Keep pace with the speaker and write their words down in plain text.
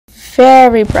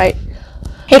very bright.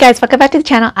 Hey guys, welcome back to the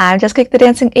channel. I'm Jessie, the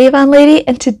Dancing Avon Lady,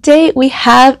 and today we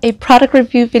have a product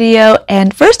review video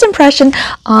and first impression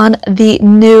on the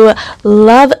new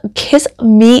Love Kiss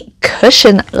Me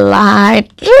cushion line.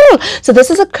 Ooh. So this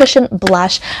is a cushion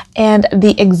blush, and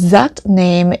the exact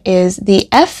name is the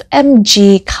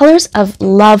FMG Colors of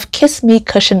Love Kiss Me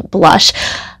Cushion Blush.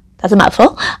 That's a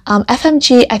mouthful.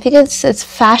 FMG, I think it's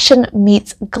fashion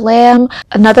meets glam.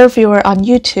 Another viewer on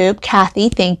YouTube, Kathy,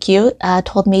 thank you,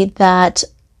 told me that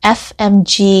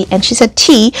FMG, and she said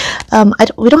T,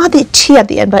 we don't have the T at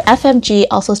the end, but FMG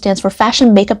also stands for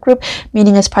Fashion Makeup Group,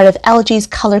 meaning it's part of LG's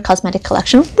Color Cosmetic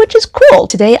Collection, which is cool.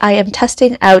 Today I am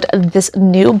testing out this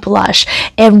new blush,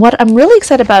 and what I'm really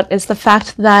excited about is the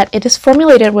fact that it is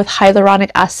formulated with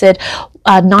hyaluronic acid,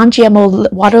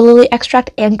 non-GMO water lily extract,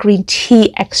 and green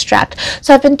tea extract.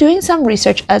 So I've been doing some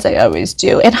research, as I always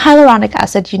do, and hyaluronic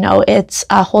acid, you know, it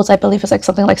holds, I believe it's like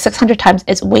something like 600 times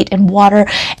its weight in water,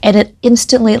 and it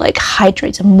instantly like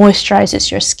hydrates and moisturizes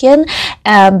your skin.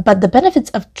 But the benefits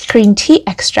of green tea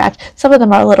extract, some of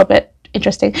them are a little bit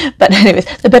interesting, but anyways,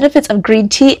 the benefits of green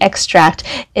tea extract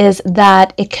is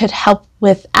that it could help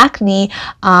with acne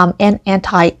and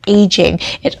anti-aging.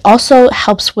 It also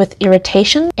helps with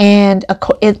irritation, and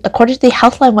according to the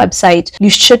Healthline website, you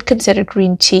should consider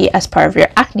green tea as part of your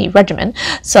acne regimen.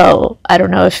 So I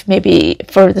don't know if maybe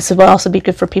this will also be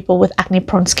good for people with acne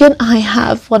prone skin. I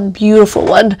have one beautiful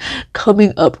one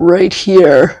coming up right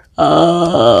here.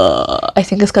 I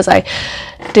think it's because I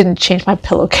didn't change my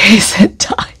pillowcase in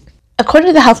time. According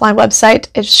to the Healthline website,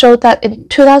 it showed that in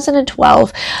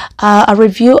 2012, a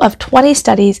review of 20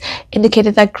 studies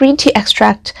indicated that green tea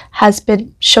extract has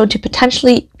been shown to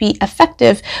potentially be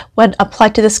effective when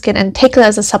applied to the skin and taken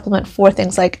as a supplement for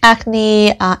things like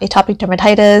acne, atopic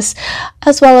dermatitis,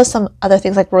 as well as some other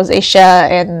things like rosacea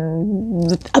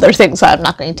and other things I'm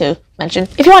not going to mention.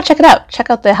 If you want to check it out, check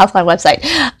out the Healthline website.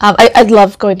 I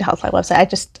love going to Healthline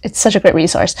website. It's such a great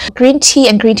resource. Green tea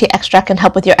and green tea extract can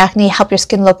help with your acne, help your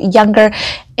skin look younger,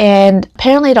 and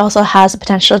apparently it also has the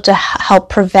potential to help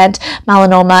prevent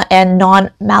melanoma and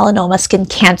non-melanoma skin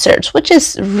cancers, which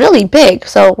is really big.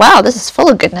 So wow, this is full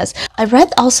of goodness. I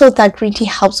read also that green tea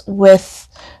helps with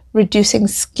reducing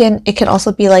skin. It can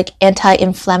also be like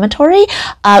anti-inflammatory,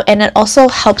 and it also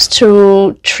helps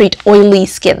to treat oily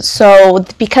skin. So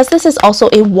because this is also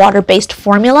a water-based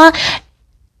formula,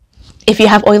 if you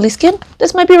have oily skin,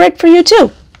 this might be right for you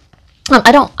too.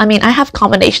 I have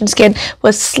combination skin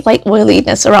with slight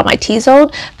oiliness around my T-zone,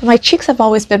 but my cheeks have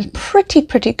always been pretty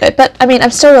good. But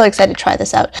I'm still really excited to try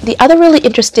this out. The other really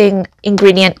interesting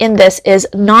ingredient in this is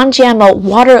non-GMO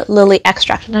water lily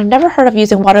extract, and I've never heard of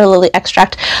using water lily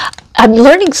extract. I'm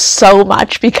learning so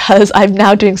much because I'm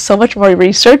now doing so much more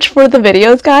research for the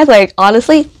videos, guys. Like,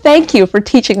 honestly, thank you for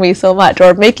teaching me so much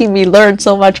or making me learn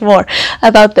so much more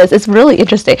about this. It's really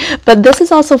interesting. But this is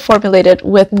also formulated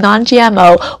with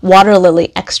non-GMO water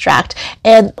lily extract.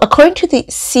 And according to the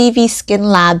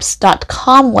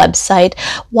cvskinlabs.com website,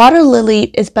 water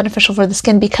lily is beneficial for the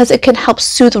skin because it can help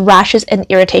soothe rashes and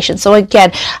irritation. So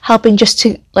again, helping just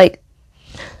to like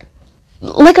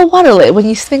a water lily. When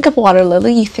you think of water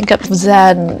lily, you think of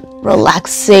zen,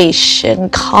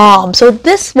 relaxation, calm. So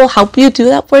this will help you do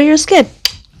that for your skin.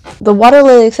 The water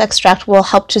lily extract will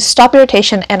help to stop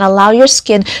irritation and allow your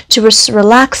skin to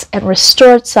relax and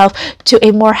restore itself to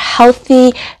a more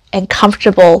healthy and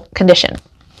comfortable condition.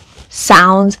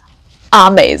 Sounds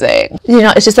amazing. You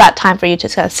know, it's just that time for you to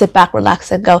just kind of sit back,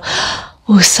 relax, and go,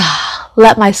 woosah.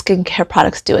 Let my skincare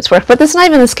products do its work. But this is not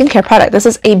even a skincare product. This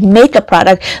is a makeup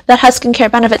product that has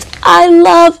skincare benefits. I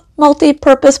love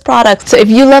multi-purpose products. So if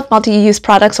you love multi-use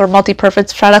products or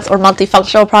multi-purpose products or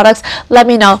multifunctional products, let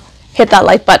me know. Hit that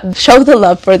like button. Show the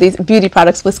love for these beauty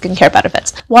products with skincare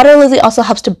benefits. Water lily also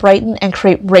helps to brighten and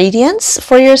create radiance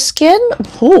for your skin.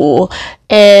 Ooh,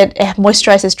 it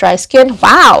moisturizes dry skin.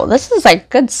 Wow, this is like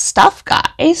good stuff,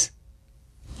 guys.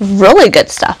 Really good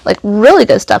stuff, like really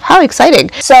good stuff. How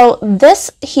exciting. So this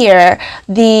here,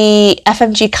 the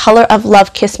FMG Color of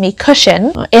Love Kiss Me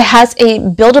cushion, it has a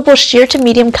buildable sheer to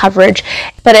medium coverage,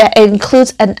 but it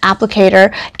includes an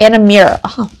applicator and a mirror.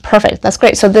 Oh, perfect. That's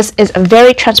great. So this is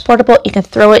very transportable. You can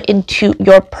throw it into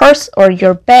your purse or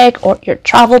your bag or your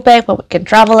travel bag when we can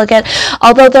travel again.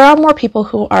 Although there are more people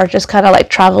who are just kind of like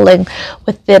traveling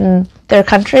within their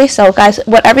country. So guys,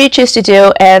 whatever you choose to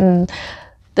do, and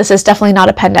this is definitely not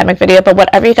a pandemic video, but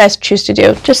whatever you guys choose to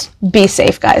do, just be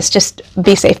safe, guys. Just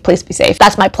be safe. Please be safe.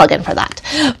 That's my plug-in for that.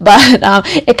 But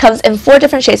it comes in 4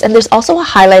 different shades, and there's also a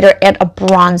highlighter and a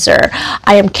bronzer.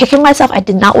 I am kicking myself. I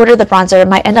did not order the bronzer. I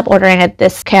might end up ordering it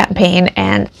this campaign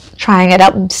and trying it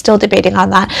out. I'm still debating on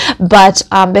that, but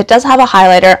it does have a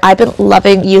highlighter. I've been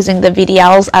loving using the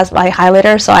VDLs as my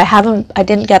highlighter, so I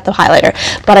didn't get the highlighter,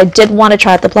 but I did want to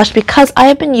try out the blush because I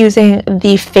have been using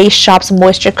the Face Shop's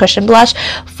Moisture Cushion Blush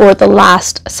for the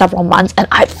last several months, and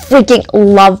I freaking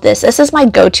love this. This is my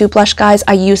go-to blush, guys.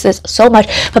 I use this so much,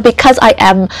 but because I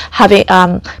am having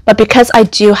because I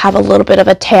do have a little bit of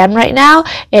a tan right now,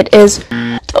 it is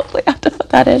totally have to put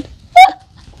that in.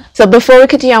 So before we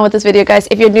continue on with this video, guys,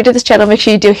 if you're new to this channel, make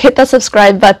sure you do hit that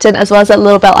subscribe button as well as that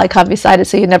little bell icon beside it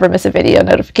so you never miss a video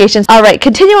notifications. All right,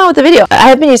 continue on with the video. I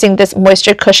have been using this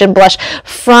Moisture Cushion Blush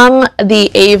from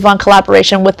the Avon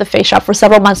collaboration with the Face Shop for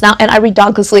several months now, and I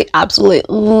redonkulously absolutely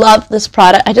love this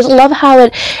product. I just love how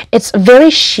it's very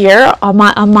sheer on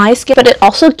my skin, but it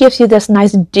also gives you this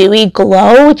nice dewy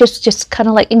glow, which just kind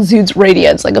of like exudes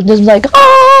radiance. Like I'm just like,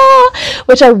 ah,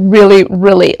 which I really,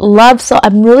 really love. So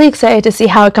I'm really excited to see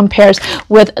how it compares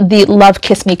with the Love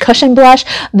Kiss Me Cushion Blush.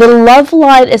 The Love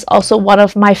line is also one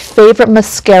of my favorite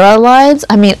mascara lines.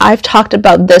 I mean, I've talked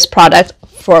about this product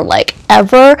for like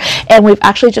ever, and we've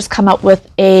actually just come out with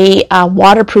a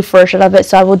waterproof version of it,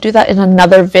 so I will do that in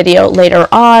another video later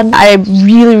on. I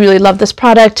really, really love this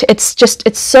product.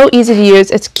 It's so easy to use,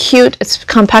 it's cute, it's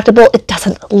compactable, it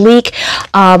doesn't leak.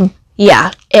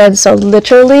 Yeah, and so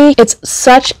literally it's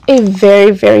such a very,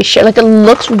 very sheer, like it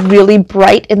looks really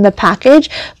bright in the package,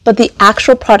 but the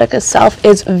actual product itself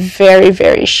is very,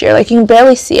 very sheer. Like you can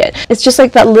barely see it. It's just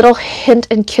like that little hint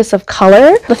and kiss of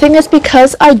color. The thing is,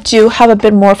 because I do have a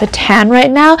bit more of a tan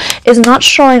right now, is not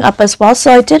showing up as well,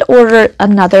 so I did order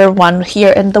another one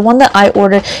here, and the one that I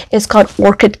ordered is called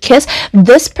Orchid Kiss.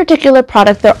 This particular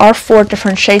product, there are 4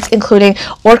 different shades, including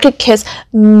Orchid Kiss,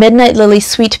 Midnight Lily,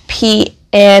 Sweet Pea,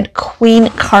 and Queen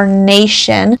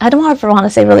Carnation. I don't ever want to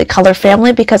say really color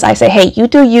family because I say, hey, you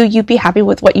do you be happy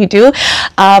with what you do.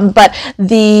 But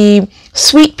the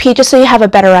Sweet Pea, just so you have a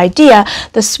better idea,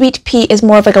 the Sweet Pea is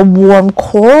more of like a warm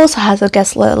coral, so it has, I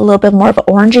guess, a little bit more of an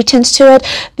orangey tint to it.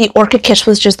 The Orchid Kiss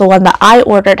was just the one that I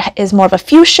ordered, is more of a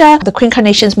fuchsia. The Queen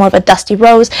Carnation is more of a dusty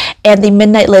rose, and the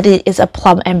Midnight Lily is a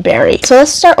plum and berry. So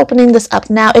let's start opening this up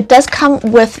now. It does come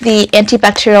with the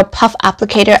antibacterial puff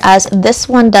applicator, as this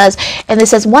one does, and it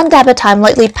says 1 dab at a time,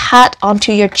 lightly pat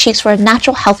onto your cheeks for a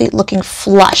natural, healthy looking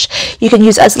flush. You can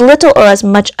use as little or as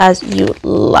much as you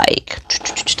like.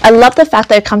 I love the fact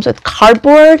that it comes with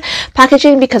cardboard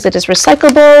packaging because it is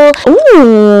recyclable.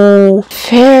 Ooh,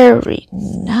 very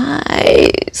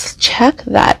nice. Check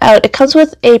that out. It comes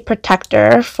with a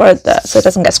protector for so it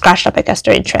doesn't get scratched up, I guess,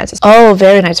 during transit. Oh,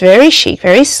 very nice, very chic,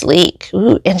 very sleek.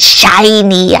 Ooh, and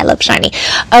shiny. I love shiny.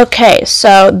 Okay,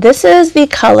 so this is the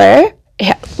color.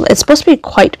 Yeah, it's supposed to be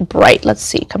quite bright. Let's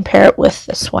see, compare it with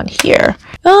this one here.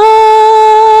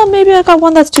 Maybe I got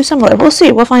one that's too similar. We'll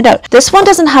see, we'll find out. This one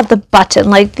doesn't have the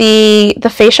button, like the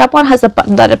Face Shop one has the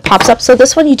button that it pops up. So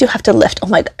this one you do have to lift. Oh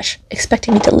my gosh,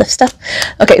 expecting me to lift stuff?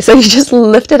 Okay, so you just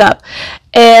lift it up,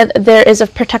 and there is a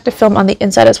protective film on the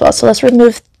inside as well. So let's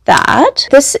remove that.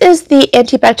 This is the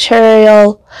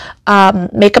antibacterial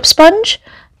makeup sponge.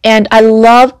 And I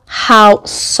love how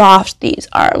soft these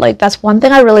are. Like that's one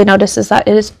thing I really noticed, is that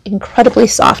it is incredibly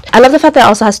soft. I love the fact that it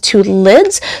also has 2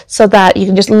 lids so that you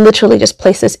can just literally just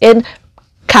place this in,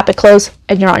 cap it closed,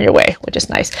 and you're on your way, which is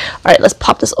nice. All right, let's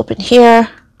pop this open here.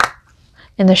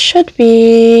 And there should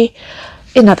be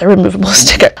another removable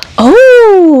sticker.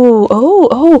 Oh,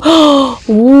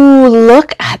 ooh,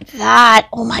 look at that.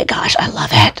 Oh my gosh, I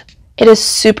love it. It is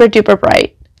super duper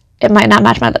bright. It might not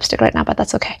match my lipstick right now, but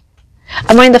that's okay.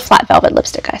 I'm wearing the flat velvet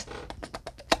lipstick, guys.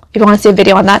 If you want to see a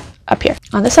video on that, up here.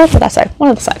 On this side or that side? One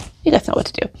on the side. You guys know what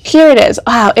to do. Here it is.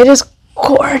 Wow, it is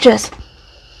gorgeous.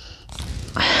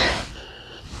 I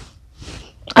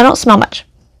don't smell much.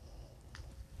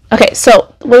 Okay,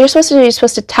 so what you're supposed to do, you're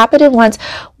supposed to tap it in once.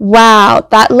 Wow,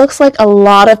 that looks like a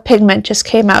lot of pigment just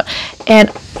came out. And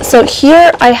so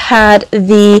here I had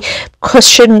the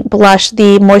cushion blush,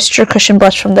 the Moisture Cushion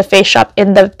Blush from the Face Shop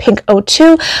in the pink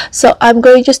 02. So I'm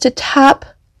going just to tap.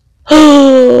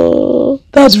 Oh,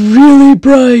 that's really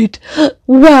bright.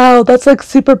 Wow, that's like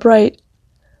super bright.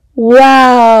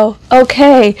 Wow,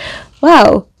 okay.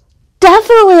 Wow,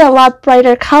 definitely a lot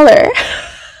brighter color.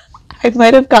 I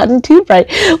might have gotten too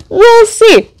bright. We'll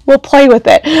see. We'll play with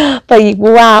it. But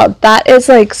wow, that is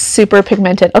like super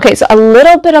pigmented. Okay, so a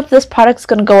little bit of this product is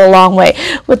going to go a long way.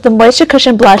 With the Moisture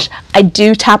Cushion Blush, I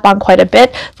do tap on quite a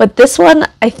bit, but this one,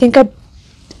 I think I'm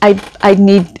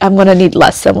going to need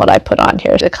less than what I put on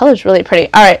here. The color is really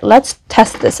pretty. All right, let's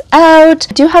test this out.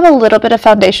 I do have a little bit of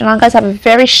foundation on, guys. I have a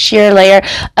very sheer layer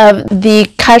of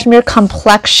the Cashmere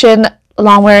Complexion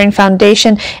long wearing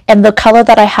foundation, and the color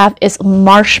that I have is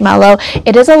Marshmallow.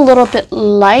 It is a little bit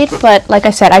light, but like I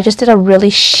said, I just did a really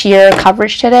sheer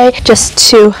coverage today just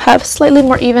to have slightly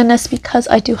more evenness, because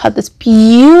I do have this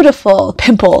beautiful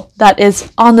pimple that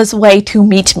is on this way to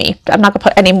meet me. I'm not gonna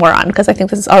put any more on because I think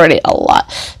this is already a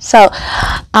lot. So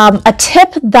a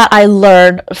tip that I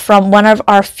learned from one of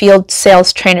our field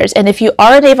sales trainers, and if you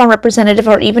are an Avon representative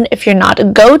or even if you're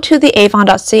not, go to the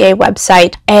avon.ca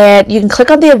website and you can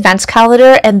click on the events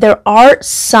calendar, and there are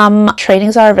some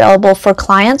trainings that are available for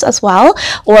clients as well,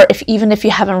 or even if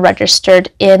you haven't registered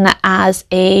in as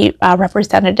a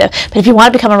representative. But if you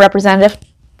want to become a representative,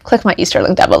 click my Easter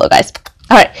link down below, guys.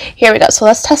 All right, here we go. So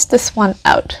let's test this one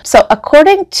out. So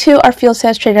according to our field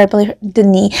sales trainer, I believe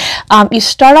Denis, you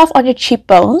start off on your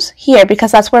cheekbones here,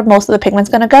 because that's where most of the pigment's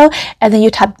going to go, and then you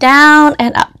tap down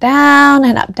and up, down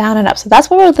and up, down and up. So that's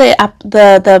what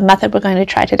the method we're going to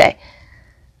try today.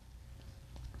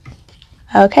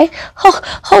 Okay. Oh,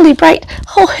 holy bright.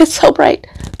 Oh, it's so bright.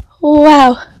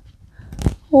 Wow.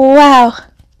 Wow.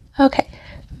 Okay.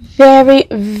 Very,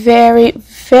 very,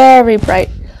 very bright.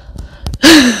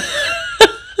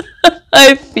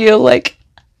 I feel like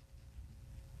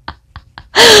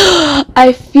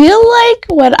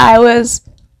when I was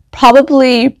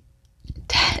probably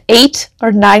 8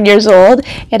 or 9 years old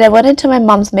and I went into my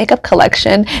mom's makeup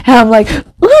collection and I'm like,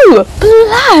 ooh,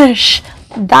 blush.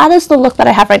 That is the look that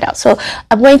I have right now. So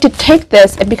I'm going to take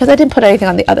this, and because I didn't put anything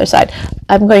on the other side,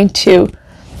 I'm going to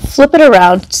flip it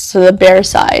around to the bare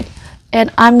side, and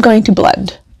I'm going to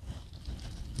blend.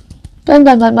 Blend,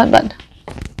 blend, blend, blend, blend.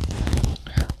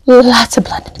 Lots of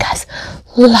blending, guys.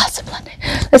 Lots of blending.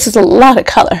 This is a lot of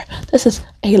color. This is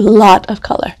a lot of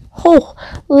color. Oh,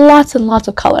 lots and lots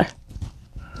of color.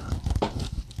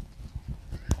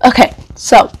 Okay,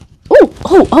 so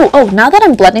oh, now that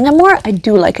I'm blending it more, I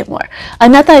do like it more.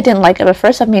 Not that I didn't like it at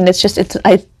first. I mean,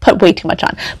 I put way too much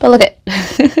on. But look at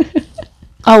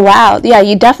oh wow, yeah,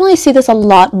 you definitely see this a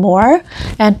lot more,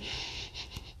 and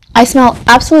I smell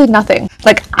absolutely nothing,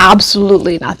 like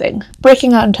absolutely nothing.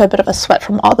 Breaking out into a bit of a sweat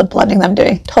from all the blending that I'm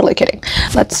doing. Totally kidding.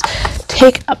 Let's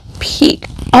take a peek.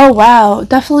 Oh wow,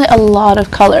 definitely a lot of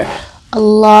color. A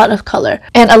lot of color,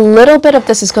 and a little bit of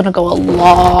this is going to go a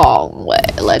long way,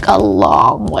 like a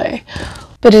long way,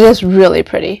 but it is really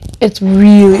pretty. It's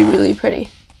really, really pretty.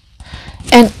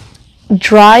 And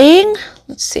drying,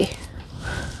 let's see,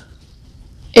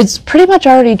 it's pretty much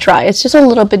already dry. It's just a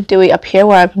little bit dewy up here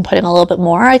where I've been putting a little bit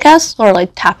more, I guess, or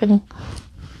like tapping.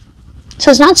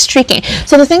 So it's not streaking.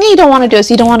 So the thing that you don't want to do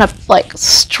is you don't want to like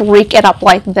streak it up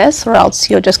like this, or else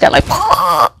you'll just get like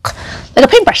a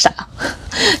paintbrush style.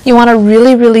 You want to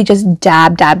really, really just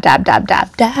dab, dab, dab, dab,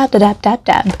 dab, dab, dab, dab,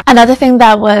 dab. Another thing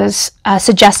that was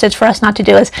suggested for us not to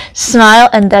do is smile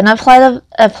and then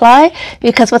apply,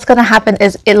 because what's going to happen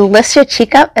is it lifts your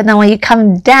cheek up, and then when you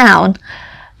come down,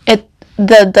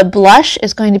 the blush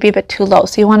is going to be a bit too low.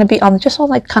 So you want to be on just on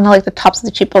like kind of like the tops of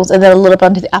the cheekbones, and then a little bit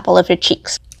onto the apple of your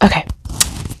cheeks. Okay,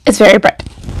 it's very bright,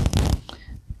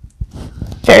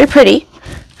 very pretty,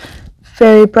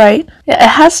 very bright. Yeah, it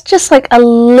has just like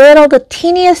the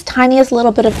teeniest, tiniest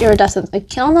little bit of iridescence. I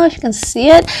don't know if you can see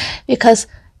it because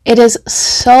it is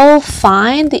so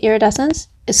fine. The iridescence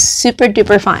is super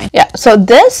duper fine. Yeah, so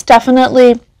this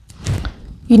definitely,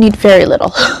 you need very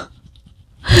little.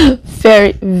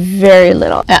 Very, very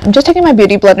little. Yeah, I'm just taking my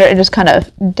beauty blender and just kind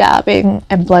of dabbing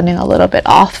and blending a little bit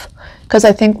off, because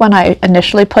I think when I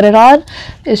initially put it on,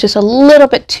 it's just a little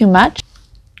bit too much.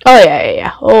 Oh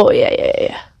yeah. Oh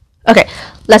yeah. Okay,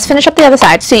 let's finish up the other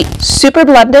side. See, super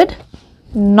blended,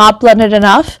 not blended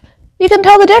enough. You can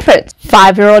tell the difference.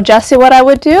 5-year-old Jessie, what I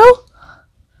would do?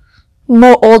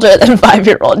 More older than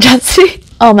 5-year-old Jessie.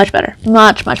 Oh, much better.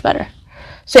 Much, much better.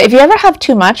 So if you ever have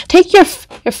too much, take your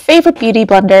favorite beauty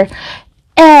blender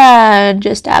and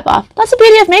just dab off. That's the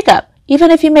beauty of makeup.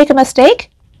 Even if you make a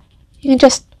mistake, you can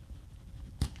just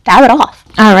dab it off.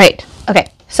 All right. Okay.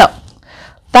 So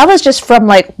that was just from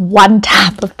like one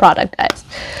tap of product, guys.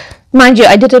 Mind you,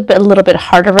 I did a little bit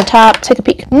harder of a tap. Take a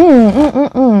peek.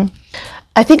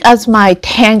 I think as my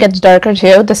tan gets darker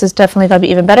too, this is definitely going to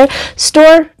be even better.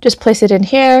 Store, just place it in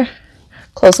here,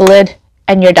 close the lid,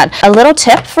 and you're done. A little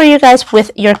tip for you guys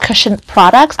with your cushion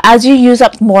products: as you use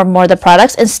up more and more of the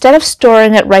products, instead of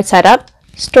storing it right side up,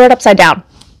 store it upside down.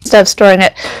 Instead of storing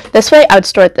it this way, I would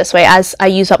store it this way as I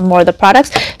use up more of the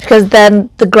products, because then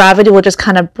the gravity will just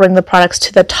kind of bring the products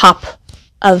to the top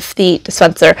of the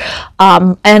dispenser,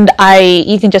 and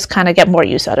you can just kind of get more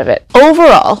use out of it.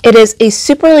 Overall, it is a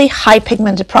superly high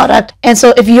pigmented product, and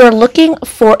so if you're looking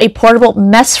for a portable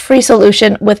mess-free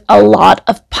solution with a lot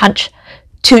of punch,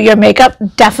 to your makeup,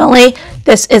 definitely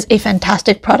this is a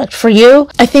fantastic product for you.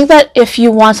 I think that if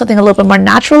you want something a little bit more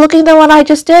natural looking than what I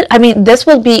just did, I mean, this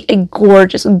would be a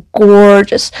gorgeous,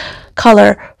 gorgeous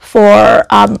color for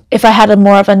if I had a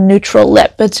more of a neutral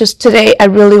lip. But just today I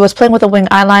really was playing with a wing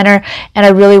eyeliner and I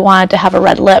really wanted to have a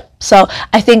red lip. So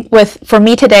I think for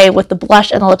me today, with the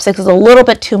blush and the lipstick is a little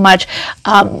bit too much.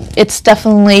 It's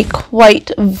definitely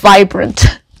quite vibrant,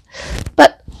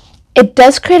 but it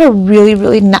does create a really,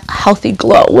 really healthy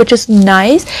glow, which is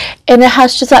nice. And it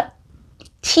has just that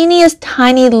teeniest,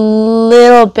 tiny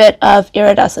little bit of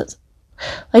iridescence,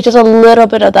 like just a little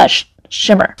bit of that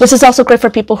shimmer. This is also great for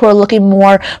people who are looking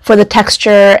more for the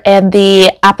texture and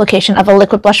the application of a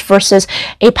liquid blush versus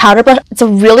a powder blush. It's a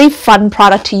really fun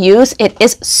product to use. It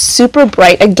is super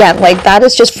bright. Again, like that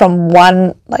is just from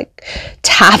one like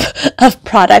tap of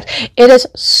product. It is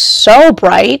so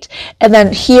bright. And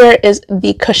then here is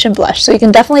the cushion blush. So you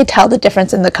can definitely tell the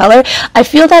difference in the color. I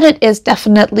feel that it is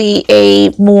definitely a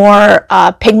more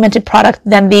pigmented product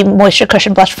than the Moisture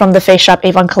Cushion Blush from the Face Shop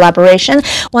Avon collaboration.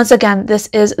 Once again, this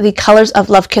is the Colors of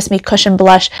Love Kiss Me Cushion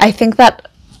Blush. I think that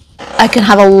I can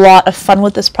have a lot of fun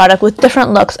with this product with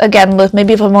different looks. Again, with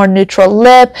maybe a more neutral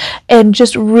lip and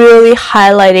just really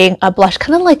highlighting a blush,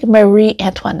 kind of like Marie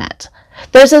Antoinette.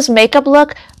 There's this makeup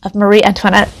look of Marie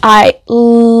Antoinette. I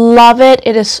love it.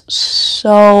 It is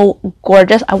so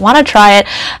gorgeous. I want to try it.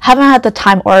 Haven't had the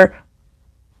time or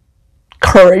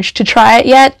courage to try it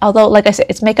yet, although like I said,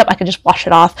 it's makeup, I can just wash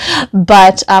it off,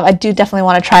 but I do definitely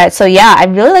want to try it. So yeah, I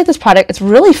really like this product. It's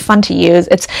really fun to use.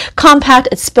 It's compact,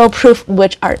 it's spill proof,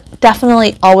 which are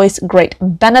definitely always great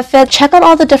benefits. Check out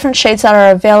all the different shades that are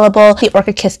available. The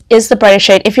Orchid Kiss is the brightest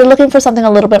shade. If you're looking for something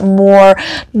a little bit more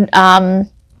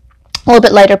a little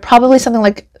bit lighter, probably something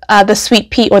like the Sweet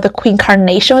Pea or the Queen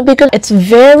Carnation would be good. It's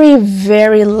very,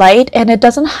 very light and it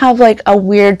doesn't have like a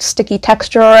weird sticky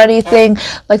texture or anything.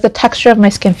 Like the texture of my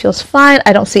skin feels fine.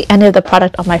 I don't see any of the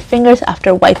product on my fingers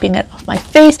after wiping it off my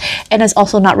face, and it's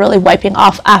also not really wiping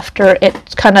off after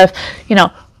it kind of, you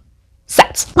know,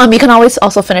 sets. You can always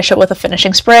also finish it with a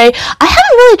finishing spray. I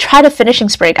haven't really tried a finishing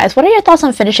spray, guys. What are your thoughts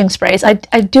on finishing sprays? I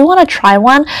do want to try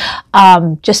one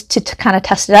just to kind of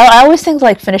test it out. I always think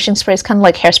like finishing spray is kind of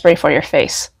like hairspray for your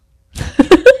face.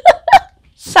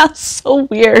 Sounds so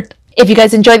weird. If you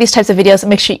guys enjoy these types of videos,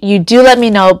 make sure you do let me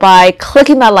know by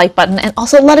clicking that like button, and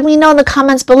also letting me know in the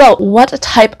comments below, what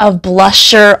type of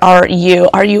blusher are you?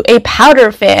 Are you a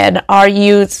powder fan? Are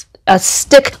you a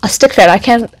stick fan? I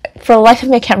can't, for the life of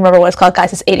me, I can't remember what it's called,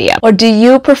 guys. It's 8 a.m. Or do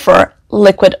you prefer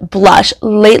liquid blush?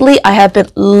 Lately, I have been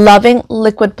loving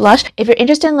liquid blush. If you're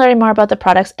interested in learning more about the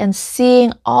products and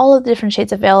seeing all of the different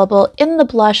shades available in the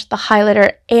blush, the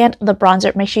highlighter, and the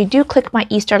bronzer, make sure you do click my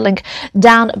Easter link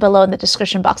down below in the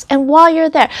description box. And while you're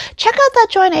there, check out that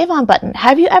Join Avon button.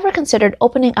 Have you ever considered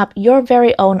opening up your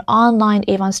very own online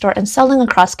Avon store and selling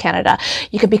across Canada?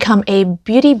 You could become a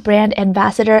beauty brand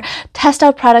ambassador, test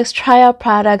out products, try out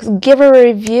products, give a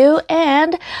review,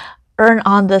 and earn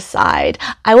on the side.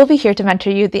 I will be here to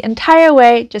mentor you the entire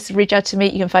way. Just reach out to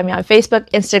me. You can find me on Facebook,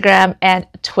 Instagram, and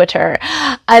Twitter.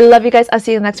 I love you guys. I'll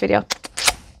see you in the next video.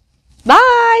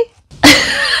 Bye.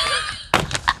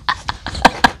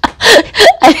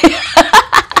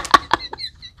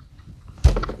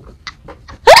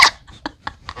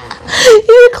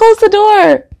 You can close the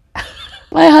door.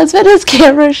 My husband is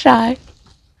camera shy.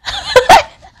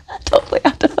 Totally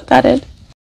have to put that in.